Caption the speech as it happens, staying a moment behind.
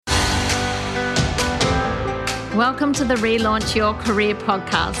Welcome to the Relaunch Your Career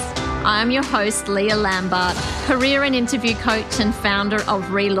podcast. I'm your host, Leah Lambert, career and interview coach and founder of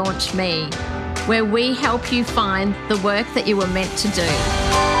Relaunch Me, where we help you find the work that you were meant to do.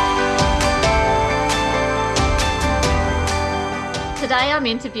 Today I'm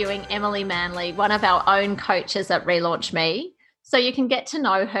interviewing Emily Manley, one of our own coaches at Relaunch Me, so you can get to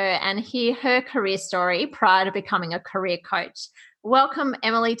know her and hear her career story prior to becoming a career coach. Welcome,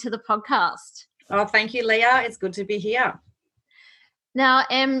 Emily, to the podcast. Oh, thank you, Leah. It's good to be here. Now,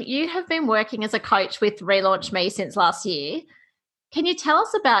 you have been working as a coach with Relaunch Me since last year. Can you tell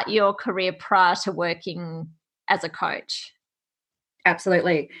us about your career prior to working as a coach?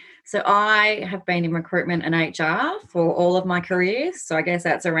 Absolutely. So I have been in recruitment and HR for all of my career. So I guess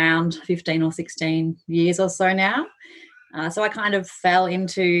that's around 15 or 16 years or so now. So I kind of fell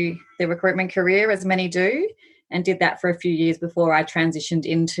into the recruitment career, as many do, and did that for a few years before I transitioned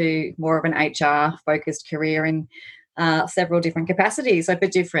into more of an HR-focused career in several different capacities, so for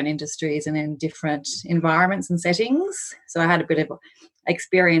different industries and in different environments and settings. So I had a bit of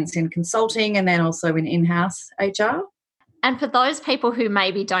experience in consulting and then also in in-house HR. And for those people who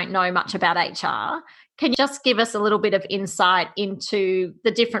maybe don't know much about HR, can you just give us a little bit of insight into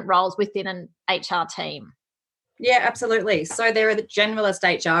the different roles within an HR team? Yeah, absolutely. So there are the generalist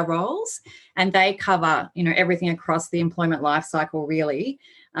HR roles, and they cover, everything across the employment life cycle, really.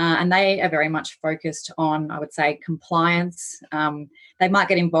 And they are very much focused on, I would say, compliance. They might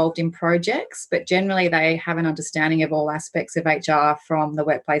get involved in projects, but generally they have an understanding of all aspects of HR, from the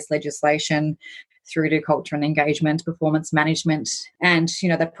workplace legislation through to culture and engagement, performance management. And,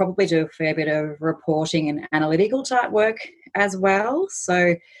 they probably do a fair bit of reporting and analytical type work as well.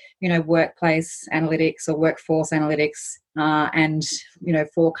 So, workplace analytics or workforce analytics and,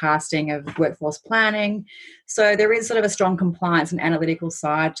 forecasting of workforce planning. So there is sort of a strong compliance and analytical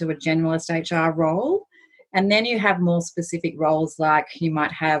side to a generalist HR role. And then you have more specific roles, like you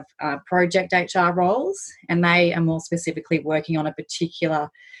might have project HR roles, and they are more specifically working on a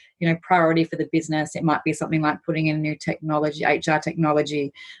particular priority for the business. It might be something like putting in a new technology, HR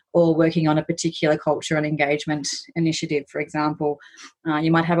technology, or working on a particular culture and engagement initiative, for example.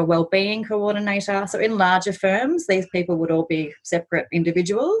 You might have a wellbeing coordinator. So in larger firms, these people would all be separate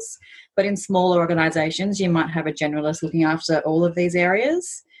individuals, but in smaller organisations, you might have a generalist looking after all of these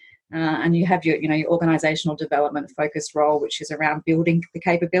areas. And you have your organisational development focused role, which is around building the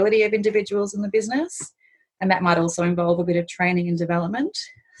capability of individuals in the business. And that might also involve a bit of training and development.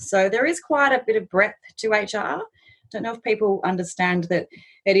 So there is quite a bit of breadth to HR. Don't know if people understand that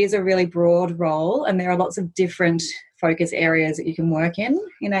it is a really broad role, and there are lots of different focus areas that you can work in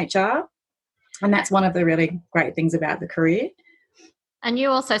HR. And that's one of the really great things about the career. And you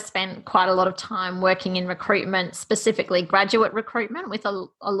also spent quite a lot of time working in recruitment, specifically graduate recruitment with a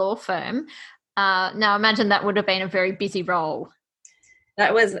law firm. Now, I imagine that would have been a very busy role.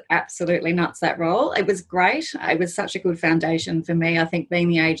 That was absolutely nuts, that role. It was great. It was such a good foundation for me. I think being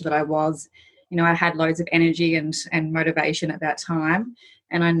the age that I was, I had loads of energy and motivation at that time,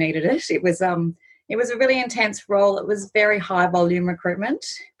 and I needed it. It was a really intense role. It was very high volume recruitment,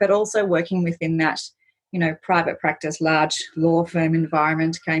 but also working within that, private practice, large law firm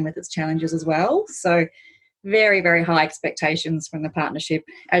environment came with its challenges as well. So very, very high expectations from the partnership,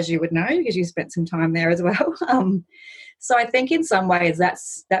 as you would know, because you spent some time there as well. So I think in some ways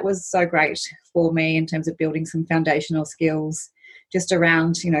that was so great for me in terms of building some foundational skills just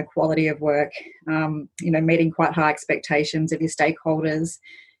around, quality of work, meeting quite high expectations of your stakeholders,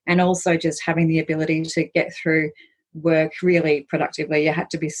 and also just having the ability to get through work really productively. You had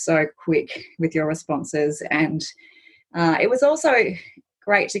to be so quick with your responses. And it was also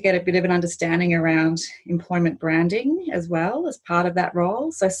great to get a bit of an understanding around employment branding as well as part of that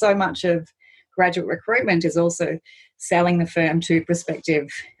role. So much of graduate recruitment is also selling the firm to prospective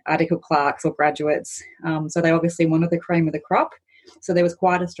article clerks or graduates. So they obviously wanted the cream of the crop. So there was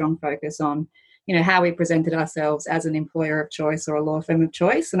quite a strong focus on, how we presented ourselves as an employer of choice or a law firm of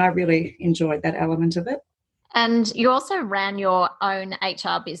choice. And I really enjoyed that element of it. And you also ran your own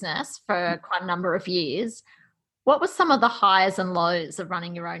HR business for quite a number of years. What were some of the highs and lows of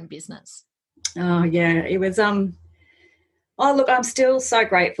running your own business? Oh, yeah, it was... I'm still so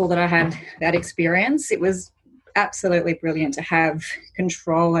grateful that I had that experience. It was absolutely brilliant to have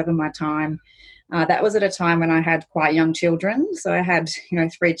control over my time. That was at a time when I had quite young children. So I had,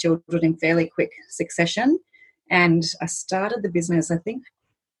 3 children in fairly quick succession. And I started the business, I think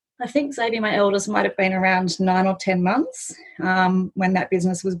Xavier, my eldest, might have been around 9 or 10 months when that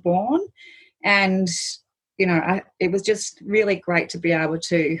business was born. And, it was just really great to be able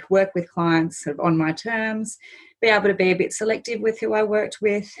to work with clients sort of on my terms, be able to be a bit selective with who I worked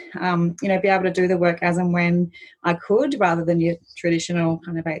with, be able to do the work as and when I could rather than your traditional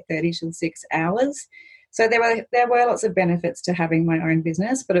kind of 8:30 till 6 hours. So there were lots of benefits to having my own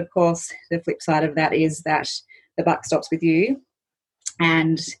business, but of course the flip side of that is that the buck stops with you,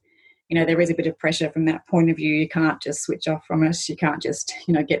 and there is a bit of pressure from that point of view. You can't just switch off from it. You can't just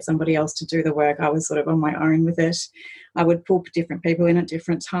get somebody else to do the work. I was sort of on my own with it. I would pull different people in at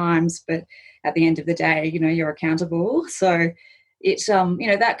different times, but at the end of the day, you're accountable. So it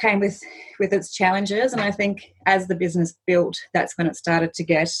that came with its challenges, and I think as the business built, that's when it started to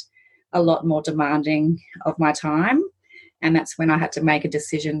get a lot more demanding of my time. And that's when I had to make a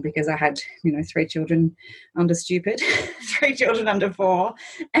decision, because I had, 3 children under stupid, 3 children under 4.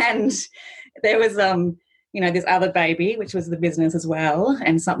 And there was, this other baby, which was the business as well,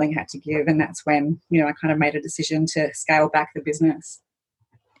 and something had to give. And that's when, I kind of made a decision to scale back the business.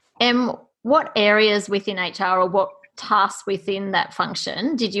 What areas within HR or what tasks within that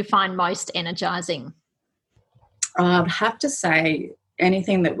function did you find most energising? I'd have to say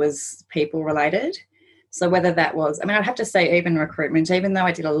anything that was people related. So whether that was, I'd have to say even recruitment, even though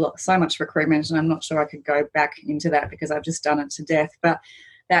I did so much recruitment, and I'm not sure I could go back into that because I've just done it to death, but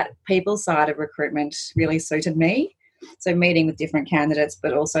that people side of recruitment really suited me. So meeting with different candidates,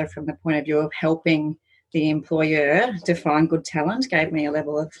 but also from the point of view of helping the employer to find good talent gave me a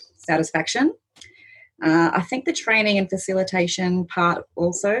level of satisfaction. I think the training and facilitation part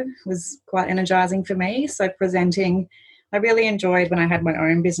also was quite energising for me. So presenting, I really enjoyed when I had my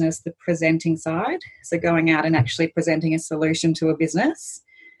own business, the presenting side. So going out and actually presenting a solution to a business.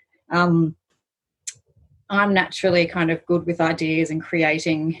 I'm naturally kind of good with ideas and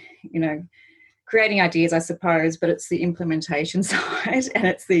creating ideas, I suppose, but it's the implementation side and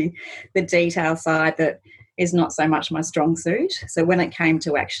it's the detail side that is not so much my strong suit. So when it came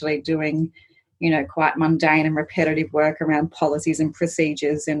to actually doing, quite mundane and repetitive work around policies and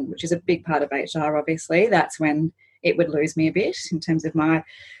procedures, and which is a big part of HR, obviously, that's when it would lose me a bit in terms of my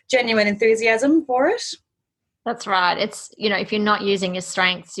genuine enthusiasm for it. That's right. It's, if you're not using your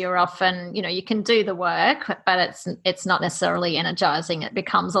strengths, you're often, you can do the work, but it's not necessarily energising. It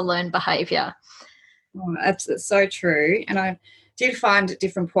becomes a learned behaviour. Oh, that's so true. And I did find at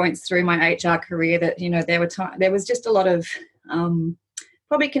different points through my HR career that, there was just a lot of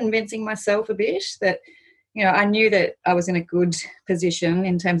probably convincing myself a bit that, I knew that I was in a good position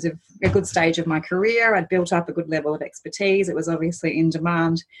in terms of a good stage of my career. I'd built up a good level of expertise. It was obviously in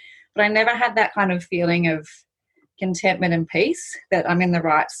demand, but I never had that kind of feeling of contentment and peace that I'm in the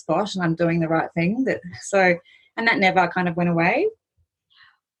right spot and I'm doing the right thing. And that never kind of went away.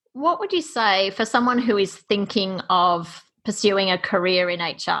 What would you say for someone who is thinking of pursuing a career in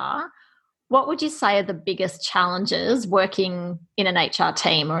HR? What would you say are the biggest challenges working in an HR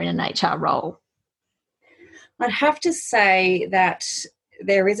team or in an HR role? I'd have to say that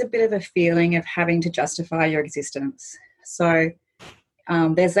there is a bit of a feeling of having to justify your existence. So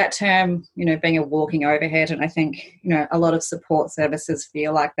there's that term, being a walking overhead, and I think, a lot of support services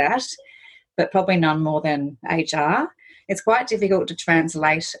feel like that, but probably none more than HR. It's quite difficult to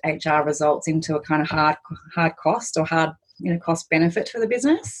translate HR results into a kind of hard cost or hard, cost benefit for the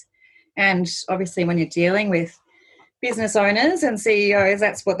business. And obviously when you're dealing with business owners and CEOs,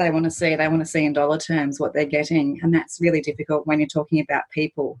 that's what they want to see. They want to see in dollar terms what they're getting, and that's really difficult when you're talking about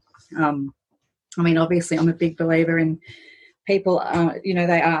people. Obviously I'm a big believer in people,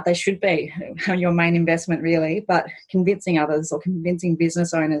 they should be your main investment really, but convincing others or convincing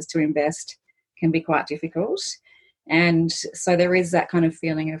business owners to invest can be quite difficult. And so there is that kind of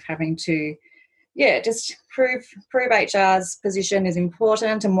feeling of having to, just prove HR's position is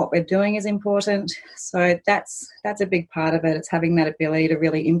important and what we're doing is important. So that's a big part of it. It's having that ability to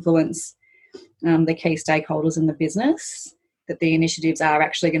really influence the key stakeholders in the business, that the initiatives are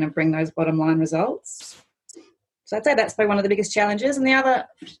actually going to bring those bottom line results. So I'd say that's probably one of the biggest challenges. And the other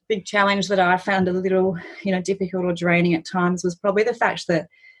big challenge that I found a little, difficult or draining at times was probably the fact that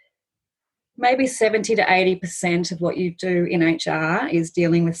maybe 70 to 80% of what you do in HR is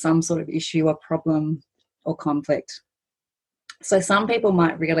dealing with some sort of issue or problem or conflict. So some people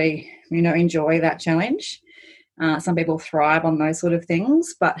might really, enjoy that challenge. Some people thrive on those sort of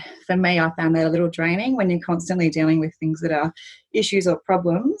things. But for me, I found that a little draining when you're constantly dealing with things that are issues or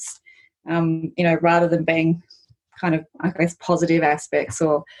problems, rather than being kind of, I guess, positive aspects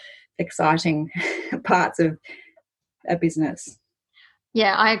or exciting parts of a business.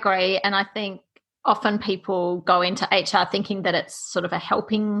 Yeah, I agree. And I think often people go into HR thinking that it's sort of a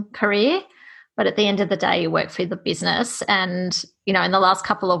helping career, but at the end of the day, you work for the business. And, in the last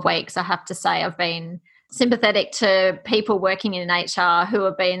couple of weeks, I have to say I've been sympathetic to people working in HR who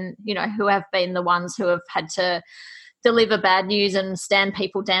have been, who have been the ones who have had to deliver bad news and stand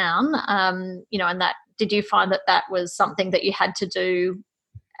people down. And that, did you find that was something that you had to do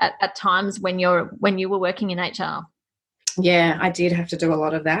at times when you were working in HR? Yeah, I did have to do a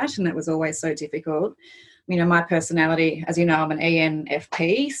lot of that, and it was always so difficult. My personality, as you know, I'm an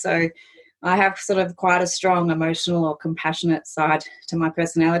ENFP, so I have sort of quite a strong emotional or compassionate side to my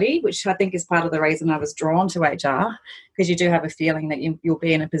personality, which I think is part of the reason I was drawn to HR, because you do have a feeling that you'll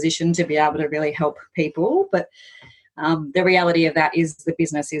be in a position to be able to really help people. But the reality of that is the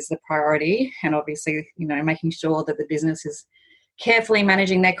business is the priority, and obviously, making sure that the business is carefully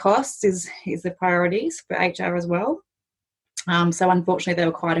managing their costs is the priorities for HR as well. So unfortunately, there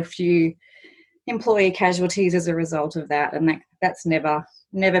were quite a few employee casualties as a result of that, and that's never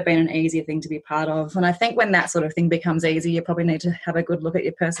been an easy thing to be part of. And I think when that sort of thing becomes easy, you probably need to have a good look at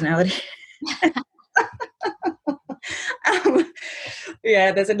your personality.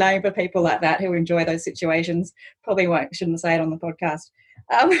 Yeah, there's a name for people like that who enjoy those situations. Probably shouldn't say it on the podcast.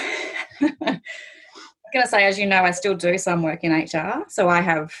 I'm going to say, as you know, I still do some work in HR. So I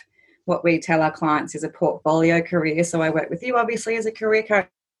have what we tell our clients is a portfolio career. So I work with you, obviously, as a career coach,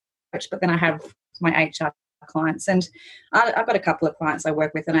 but then I have my HR clients. And I've got a couple of clients I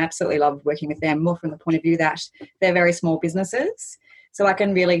work with, and I absolutely love working with them, more from the point of view that they're very small businesses. So I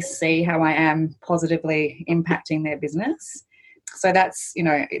can really see how I am positively impacting their business. So that's,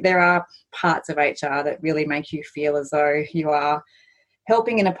 there are parts of HR that really make you feel as though you are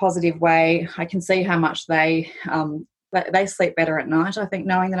helping in a positive way. I can see how much they sleep better at night, I think,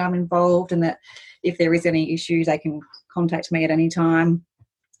 knowing that I'm involved, and that if there is any issues, they can contact me at any time.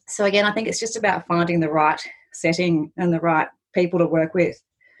 So again, I think it's just about finding the right setting and the right people to work with.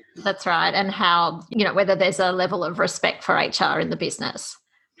 That's right. And how, whether there's a level of respect for HR in the business.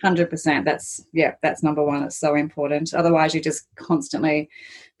 100%. That's number one. It's so important. Otherwise, you're just constantly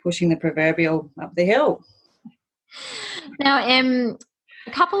pushing the proverbial up the hill. Now,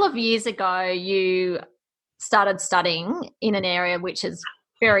 a couple of years ago, you started studying in an area which is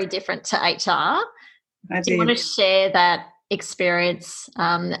very different to HR. Do you want to share that experience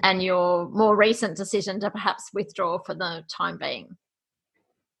and your more recent decision to perhaps withdraw for the time being?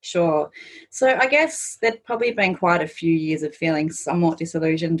 Sure. So I guess there'd probably been quite a few years of feeling somewhat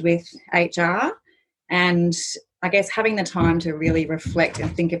disillusioned with HR, and I guess having the time to really reflect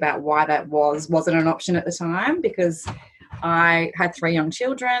and think about why that wasn't an option at the time, because I had 3 young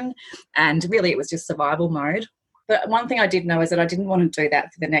children and really it was just survival mode. But one thing I did know is that I didn't want to do that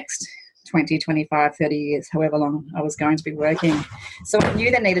for the next 20, 25, 30 years, however long I was going to be working. So I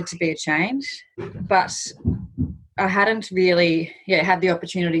knew there needed to be a change, but I hadn't really had the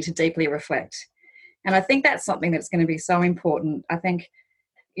opportunity to deeply reflect. And I think that's something that's going to be so important. I think,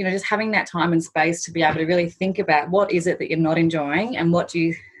 just having that time and space to be able to really think about what is it that you're not enjoying, and what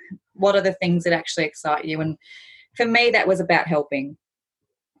are the things that actually excite you. And for me, that was about helping.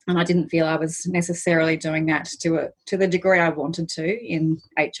 And I didn't feel I was necessarily doing that to the degree I wanted to in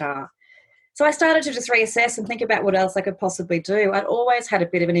HR. So I started to just reassess and think about what else I could possibly do. I'd always had a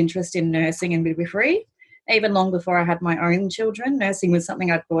bit of an interest in nursing and midwifery. Even long before I had my own children, nursing was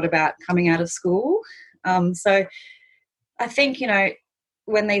something I'd thought about coming out of school. So I think,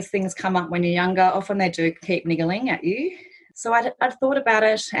 when these things come up when you're younger, often they do keep niggling at you. So I'd thought about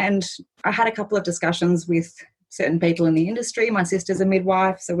it, and I had a couple of discussions with certain people in the industry. My sister's a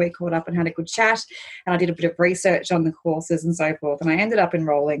midwife, so we caught up and had a good chat, and I did a bit of research on the courses and so forth, and I ended up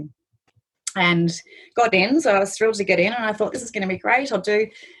enrolling and got in. So I was thrilled to get in, and I thought, this is going to be great. I'll do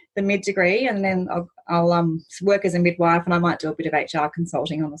the mid-degree, and then I'll work as a midwife, and I might do a bit of HR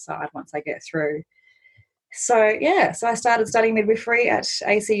consulting on the side once I get through. So I started studying midwifery at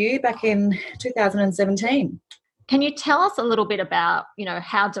ACU back in 2017. Can you tell us a little bit about,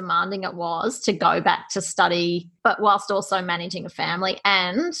 how demanding it was to go back to study, but whilst also managing a family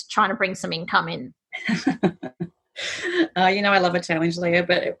and trying to bring some income in? I love a challenge, Leah,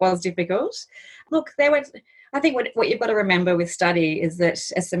 but it was difficult. Look, I think what you've got to remember with study is that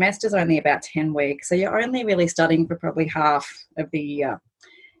a semester is only about 10 weeks, so you're only really studying for probably half of the year.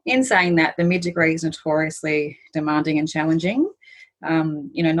 In saying that, the mid-degree is notoriously demanding and challenging.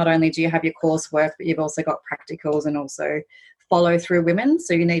 Not only do you have your coursework, but you've also got practicals and also follow-through women.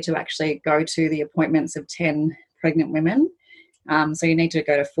 So you need to actually go to the appointments of 10 pregnant women. So you need to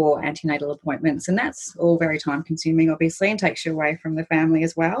go to 4 antenatal appointments, and that's all very time-consuming, obviously, and takes you away from the family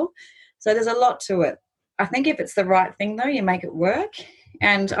as well. So there's a lot to it. I think if it's the right thing, though, you make it work.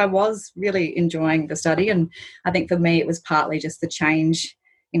 And I was really enjoying the study, and I think for me it was partly just the change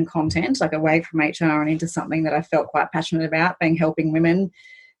in content, like away from HR and into something that I felt quite passionate about, being helping women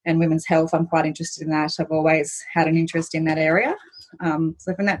and women's health. I'm quite interested in that. I've always had an interest in that area.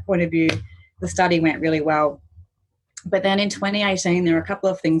 So from that point of view, the study went really well. But then in 2018, there were a couple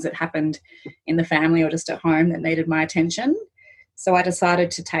of things that happened in the family or just at home that needed my attention. So I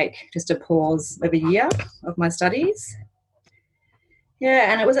decided to take just a pause of a year of my studies.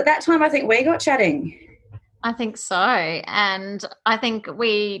 Yeah, and it was at that time I think we got chatting. I think so. And I think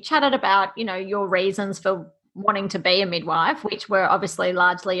we chatted about, your reasons for wanting to be a midwife, which were obviously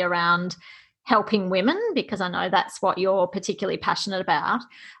largely around helping women, because I know that's what you're particularly passionate about.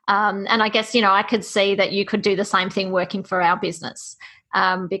 And I guess, I could see that you could do the same thing working for our business,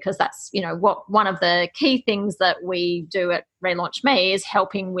 because that's, what one of the key things that we do at Relaunch Me is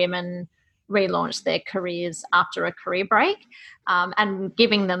helping women relaunch their careers after a career break, and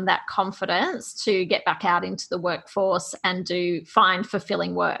giving them that confidence to get back out into the workforce and find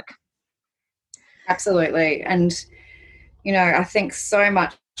fulfilling work. Absolutely. And, I think so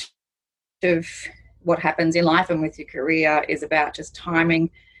much of what happens in life and with your career is about just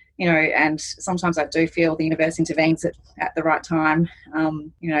timing, and sometimes I do feel the universe intervenes at the right time.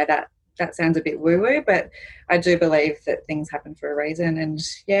 That sounds a bit woo-woo, but I do believe that things happen for a reason. And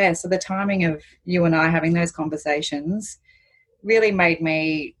yeah, so the timing of you and I having those conversations really made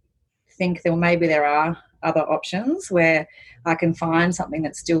me think that maybe there are other options where I can find something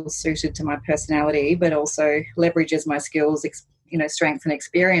that's still suited to my personality, but also leverages my skills, strengths and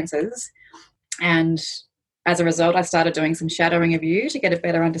experiences. And as a result, I started doing some shadowing of you to get a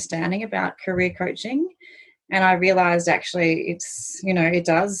better understanding about career coaching. And I realised actually it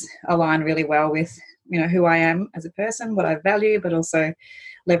does align really well with, who I am as a person, what I value, but also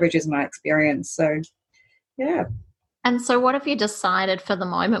leverages my experience. So, yeah. And so what have you decided for the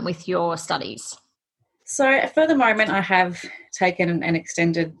moment with your studies? So for the moment, I have taken an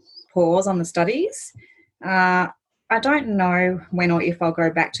extended pause on the studies. I don't know when or if I'll go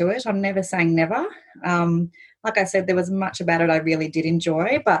back to it. I'm never saying never. Like I said, there was much about it I really did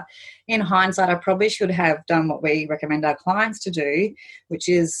enjoy, but in hindsight, I probably should have done what we recommend our clients to do, which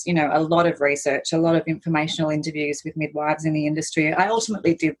is, a lot of research, a lot of informational interviews with midwives in the industry. I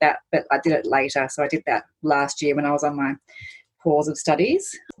ultimately did that, but I did it later. So I did that last year when I was on my pause of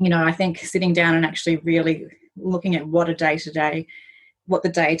studies. I think sitting down and actually really looking at what the day-to-day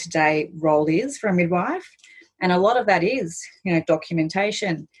role is for a midwife. And a lot of that is,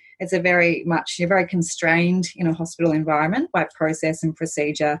 documentation. It's you're very constrained in a hospital environment by process and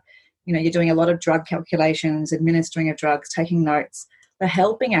procedure. You're doing a lot of drug calculations, administering of drugs, taking notes. The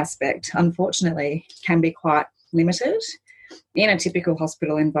helping aspect, unfortunately, can be quite limited in a typical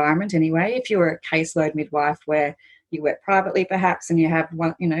hospital environment anyway. If you're a caseload midwife where you work privately perhaps and you have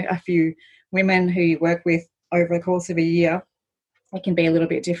a few women who you work with over the course of a year, it can be a little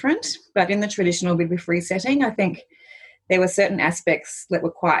bit different. But in the traditional midwifery setting, I think there were certain aspects that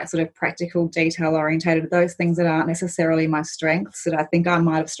were quite sort of practical, detail orientated, those things that aren't necessarily my strengths that I think I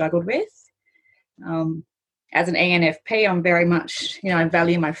might have struggled with. As an ENFP, I'm very much, I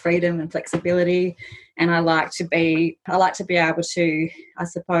value my freedom and flexibility, and I like to be able to, I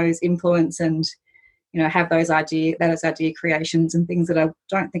suppose, influence and, have those idea creations and things that I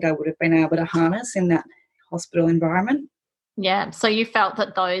don't think I would have been able to harness in that hospital environment. Yeah. So you felt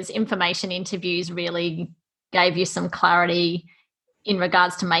that those information interviews really gave you some clarity in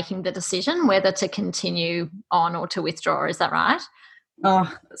regards to making the decision whether to continue on or to withdraw. Is that right?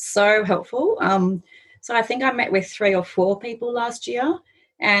 Oh, so helpful. So I think I met with 3 or 4 people last year,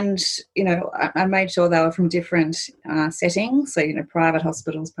 and, I made sure they were from different settings. So, private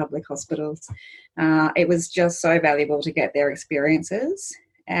hospitals, public hospitals. It was just so valuable to get their experiences.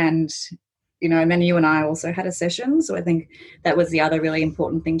 And, and then you and I also had a session. So I think that was the other really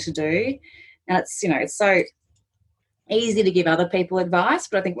important thing to do. And it's so easy to give other people advice,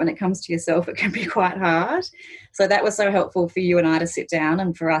 but I think when it comes to yourself, it can be quite hard. So that was so helpful for you and I to sit down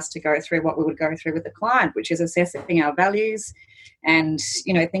and for us to go through what we would go through with the client, which is assessing our values and,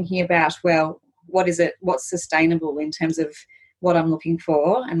 thinking about, well, what's sustainable in terms of what I'm looking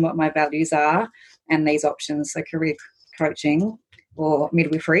for and what my values are and these options, so career coaching or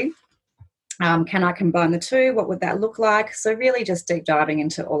midwifery. Can I combine the two? What would that look like? So really just deep diving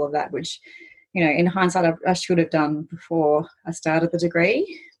into all of that, which, in hindsight, I should have done before I started the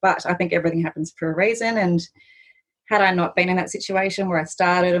degree. But I think everything happens for a reason. And had I not been in that situation where I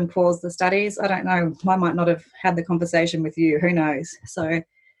started and paused the studies, I don't know, I might not have had the conversation with you. Who knows? So,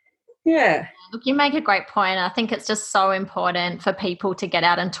 yeah. Look, you make a great point. I think it's just so important for people to get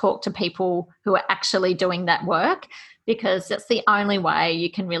out and talk to people who are actually doing that work, because it's the only way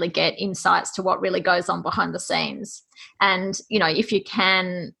you can really get insights to what really goes on behind the scenes. And, if you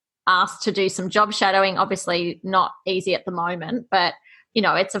can ask to do some job shadowing, obviously not easy at the moment, but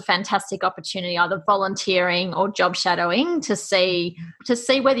it's a fantastic opportunity, either volunteering or job shadowing, to see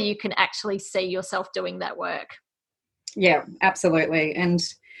whether you can actually see yourself doing that work. Yeah, absolutely. And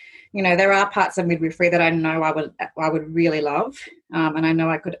there are parts of midwifery that I know I would really love, and I know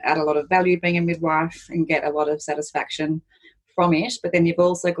I could add a lot of value being a midwife and get a lot of satisfaction from it. But then you've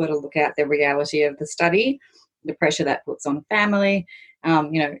also got to look at the reality of the study, the pressure that puts on family.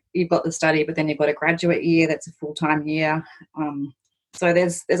 You've got the study, but then you've got a graduate year that's a full-time year. So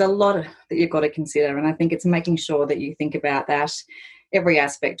there's a lot that you've got to consider, and I think it's making sure that you think about that, every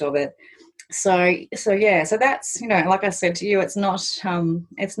aspect of it. So that's, like I said to you, it's not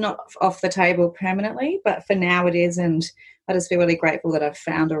off the table permanently, but for now it is. And I just feel really grateful that I've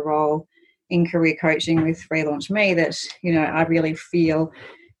found a role in career coaching with Relaunch Me that, I really feel,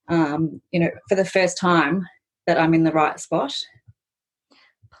 for the first time that I'm in the right spot.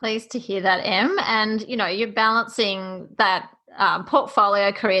 Pleased to hear that, Em. And, you're balancing that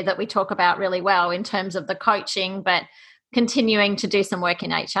portfolio career that we talk about really well in terms of the coaching, but continuing to do some work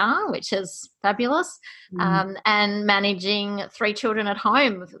in HR, which is fabulous, and managing 3 children at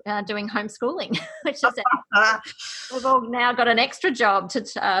home, doing homeschooling, which is we've all now got an extra job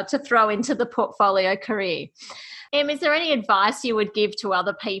to throw into the portfolio career. Em, is there any advice you would give to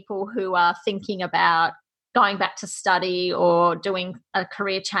other people who are thinking about going back to study or doing a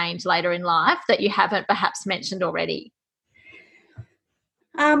career change later in life that you haven't perhaps mentioned already?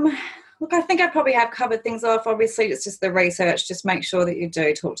 Look, I think I probably have covered things off. Obviously, it's just the research. Just make sure that you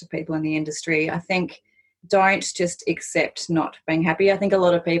do talk to people in the industry. I think don't just accept not being happy. I think a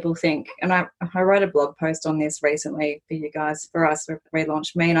lot of people think, and I wrote a blog post on this recently for you guys, for us, for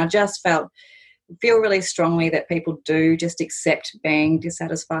Relaunch Me, and I just feel really strongly that people do just accept being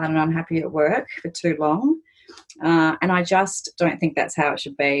dissatisfied and unhappy at work for too long. And I just don't think that's how it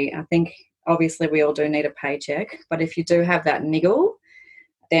should be. I think obviously we all do need a paycheck, but if you do have that niggle,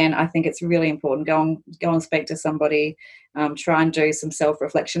 then I think it's really important. Go and speak to somebody, try and do some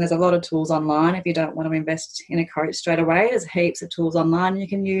self-reflection. There's a lot of tools online. If you don't want to invest in a coach straight away, there's heaps of tools online you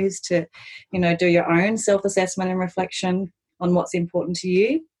can use to, do your own self-assessment and reflection on what's important to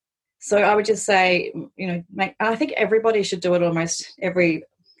you. So I would just say, I think everybody should do it almost every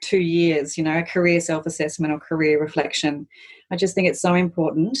 2 years, a career self-assessment or career reflection. I just think it's so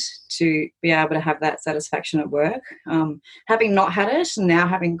important to be able to have that satisfaction at work. Having not had it and now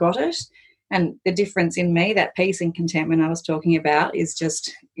having got it, and the difference in me, that peace and contentment I was talking about, is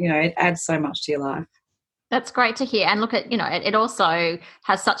just, it adds so much to your life. That's great to hear. And look at, it also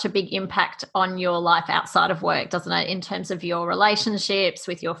has such a big impact on your life outside of work, doesn't it? In terms of your relationships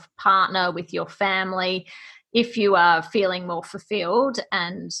with your partner, with your family. If you are feeling more fulfilled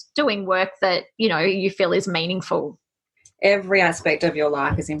and doing work that, you feel is meaningful. Every aspect of your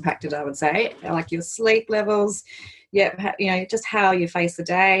life is impacted, I would say, like your sleep levels, just how you face the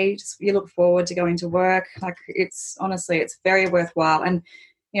day, just you look forward to going to work. Like it's very worthwhile. And,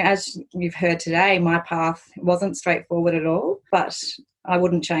 as you've heard today, my path wasn't straightforward at all, but I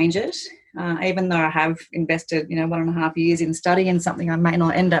wouldn't change it. Even though I have invested, 1.5 years in study in something I may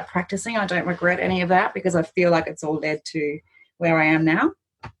not end up practicing, I don't regret any of that because I feel like it's all led to where I am now.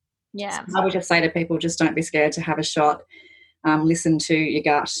 Yeah. So I would just say to people, just don't be scared to have a shot. Listen to your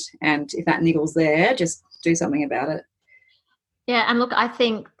gut, and if that niggle's there, just do something about it. Yeah, and look, I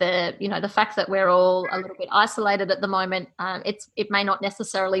think the fact that we're all a little bit isolated at the moment, it may not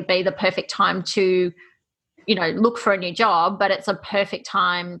necessarily be the perfect time to, look for a new job, but it's a perfect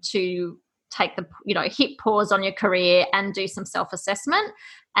time to take hit pause on your career and do some self-assessment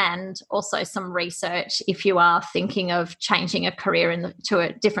and also some research if you are thinking of changing a career to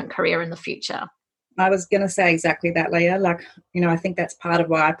a different career in the future. I was going to say exactly that, Leah. I think that's part of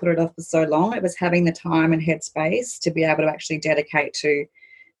why I put it off for so long. It was having the time and headspace to be able to actually dedicate to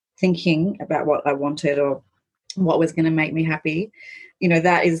thinking about what I wanted or what was going to make me happy.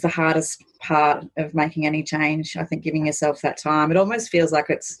 That is the hardest part of making any change. I think giving yourself that time. It almost feels like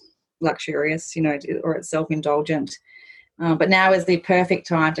it's luxurious, or it's self-indulgent. But now is the perfect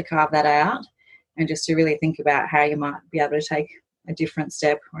time to carve that out and just to really think about how you might be able to take a different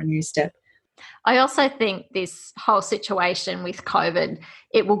step or a new step. I also think this whole situation with COVID,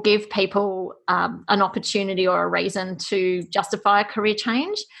 it will give people an opportunity or a reason to justify a career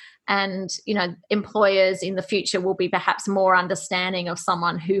change. And, employers in the future will be perhaps more understanding of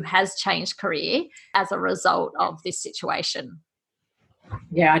someone who has changed career as a result of this situation.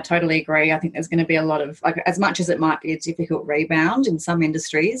 Yeah, I totally agree. I think there's going to be a lot of, as much as it might be a difficult rebound in some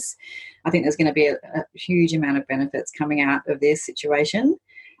industries, I think there's going to be a huge amount of benefits coming out of this situation.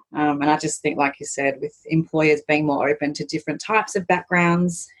 And I just think, like you said, with employers being more open to different types of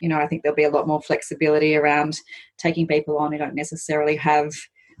backgrounds, I think there'll be a lot more flexibility around taking people on who don't necessarily have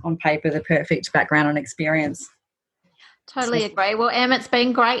on paper the perfect background and experience. Totally agree. Well, Em, it's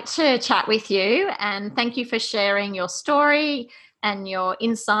been great to chat with you, and thank you for sharing your story and your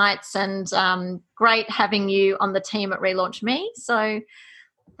insights, and great having you on the team at Relaunch Me. So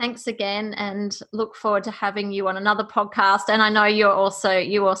thanks again, and look forward to having you on another podcast. And I know you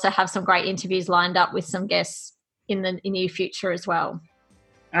also have some great interviews lined up with some guests in the near future as well.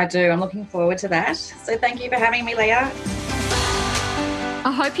 I do. I'm looking forward to that. So thank you for having me, Leah.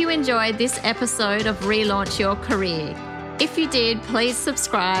 I hope you enjoyed this episode of Relaunch Your Career. If you did, please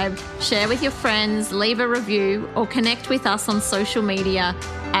subscribe, share with your friends, leave a review, or connect with us on social media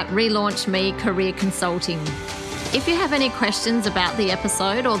at Relaunch Me Career Consulting. If you have any questions about the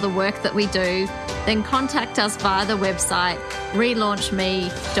episode or the work that we do, then contact us via the website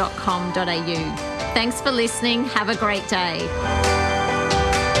relaunchme.com.au. Thanks for listening. Have a great day.